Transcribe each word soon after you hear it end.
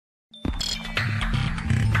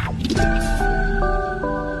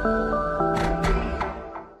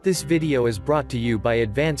This video is brought to you by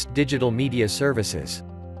Advanced Digital Media Services.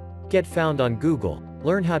 Get found on Google.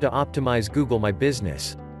 Learn how to optimize Google My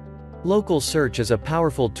Business. Local search is a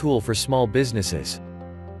powerful tool for small businesses.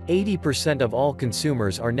 80% of all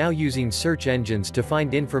consumers are now using search engines to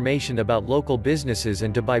find information about local businesses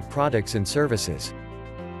and to buy products and services.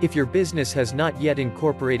 If your business has not yet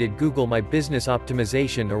incorporated Google My Business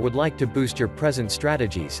optimization or would like to boost your present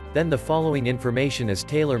strategies, then the following information is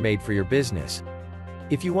tailor-made for your business.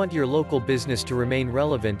 If you want your local business to remain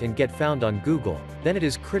relevant and get found on Google, then it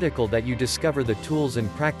is critical that you discover the tools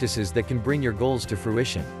and practices that can bring your goals to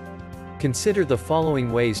fruition. Consider the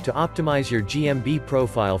following ways to optimize your GMB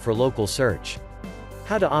profile for local search.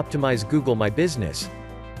 How to optimize Google My Business.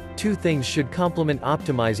 Two things should complement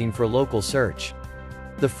optimizing for local search.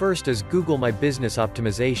 The first is Google My Business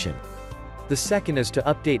optimization. The second is to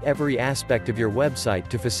update every aspect of your website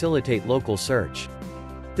to facilitate local search.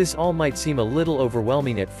 This all might seem a little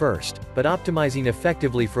overwhelming at first, but optimizing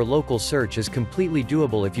effectively for local search is completely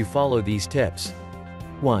doable if you follow these tips.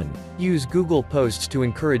 1. Use Google Posts to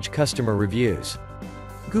encourage customer reviews.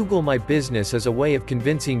 Google My Business is a way of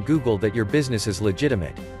convincing Google that your business is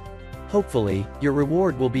legitimate. Hopefully, your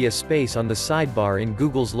reward will be a space on the sidebar in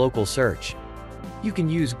Google's local search. You can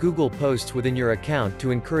use Google Posts within your account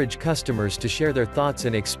to encourage customers to share their thoughts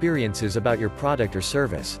and experiences about your product or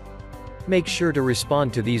service. Make sure to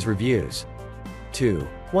respond to these reviews. 2.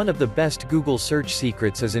 One of the best Google search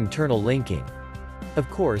secrets is internal linking. Of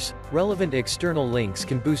course, relevant external links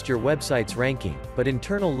can boost your website's ranking, but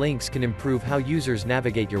internal links can improve how users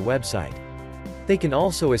navigate your website. They can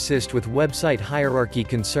also assist with website hierarchy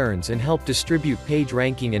concerns and help distribute page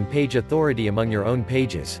ranking and page authority among your own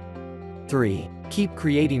pages. 3. Keep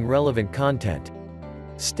creating relevant content.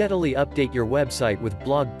 Steadily update your website with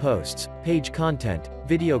blog posts, page content,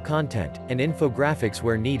 video content, and infographics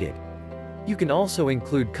where needed. You can also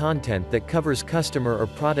include content that covers customer or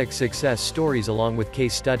product success stories along with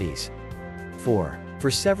case studies. 4.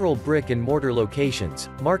 For several brick-and-mortar locations,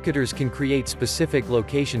 marketers can create specific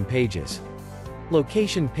location pages.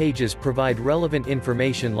 Location pages provide relevant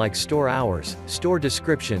information like store hours, store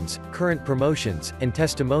descriptions, current promotions, and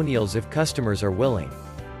testimonials if customers are willing.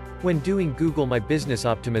 When doing Google My Business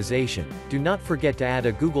optimization, do not forget to add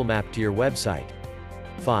a Google map to your website.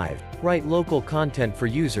 5. Write local content for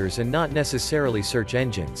users and not necessarily search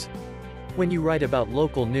engines. When you write about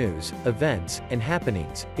local news, events, and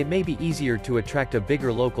happenings, it may be easier to attract a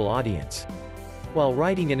bigger local audience. While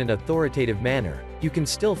writing in an authoritative manner, you can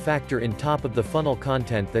still factor in top-of-the-funnel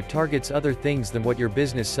content that targets other things than what your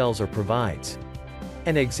business sells or provides.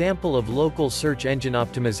 An example of local search engine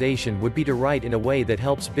optimization would be to write in a way that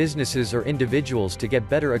helps businesses or individuals to get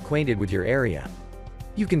better acquainted with your area.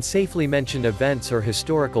 You can safely mention events or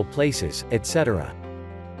historical places, etc.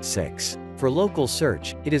 6. For local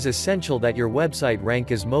search, it is essential that your website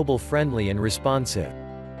rank as mobile-friendly and responsive.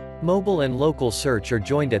 Mobile and local search are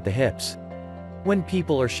joined at the hips. When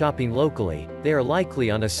people are shopping locally, they are likely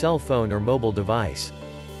on a cell phone or mobile device.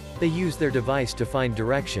 They use their device to find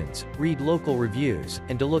directions, read local reviews,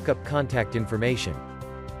 and to look up contact information.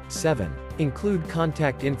 7. Include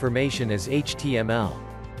contact information as HTML.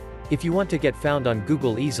 If you want to get found on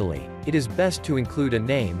Google easily, it is best to include a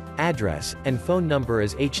name, address, and phone number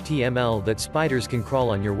as HTML that spiders can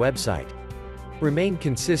crawl on your website. Remain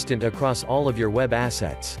consistent across all of your web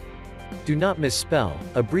assets. Do not misspell,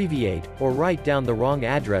 abbreviate, or write down the wrong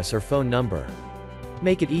address or phone number.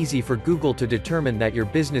 Make it easy for Google to determine that your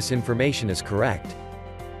business information is correct.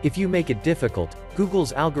 If you make it difficult,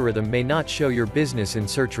 Google's algorithm may not show your business in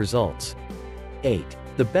search results. 8.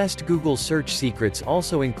 The best Google search secrets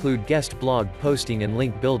also include guest blog posting and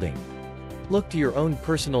link building. Look to your own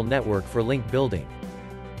personal network for link building.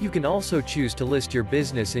 You can also choose to list your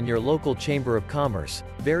business in your local chamber of commerce,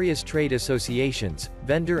 various trade associations,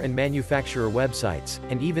 vendor and manufacturer websites,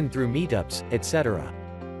 and even through meetups, etc.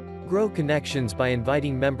 Grow connections by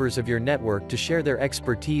inviting members of your network to share their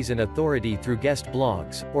expertise and authority through guest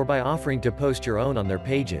blogs, or by offering to post your own on their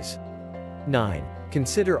pages. 9.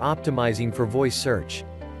 Consider optimizing for voice search.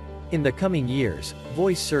 In the coming years,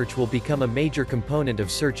 voice search will become a major component of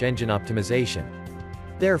search engine optimization.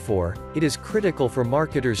 Therefore, it is critical for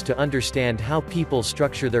marketers to understand how people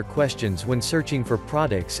structure their questions when searching for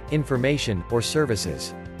products, information, or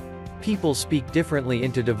services. People speak differently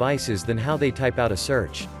into devices than how they type out a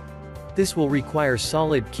search. This will require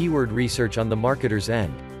solid keyword research on the marketer's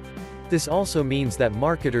end. This also means that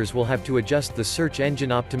marketers will have to adjust the search engine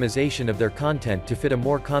optimization of their content to fit a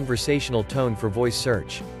more conversational tone for voice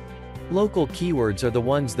search. Local keywords are the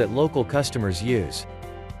ones that local customers use.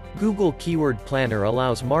 Google Keyword Planner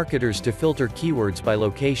allows marketers to filter keywords by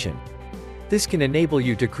location. This can enable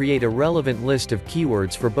you to create a relevant list of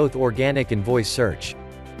keywords for both organic and voice search.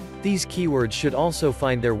 These keywords should also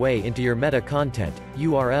find their way into your meta content,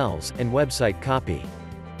 URLs, and website copy.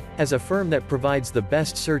 As a firm that provides the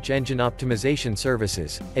best search engine optimization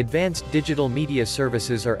services, Advanced Digital Media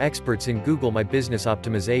Services are experts in Google My Business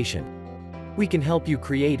optimization. We can help you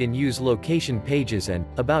create and use location pages and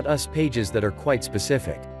About Us pages that are quite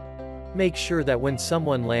specific. Make sure that when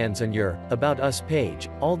someone lands on your About Us page,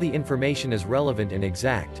 all the information is relevant and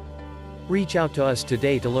exact. Reach out to us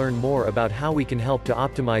today to learn more about how we can help to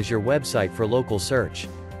optimize your website for local search.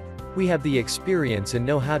 We have the experience and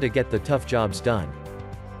know how to get the tough jobs done.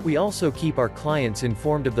 We also keep our clients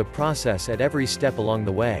informed of the process at every step along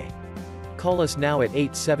the way. Call us now at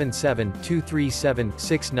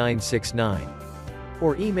 877-237-6969.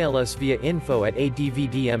 Or email us via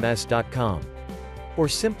info@advdms.com. Or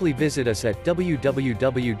simply visit us at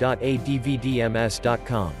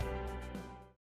www.advdms.com.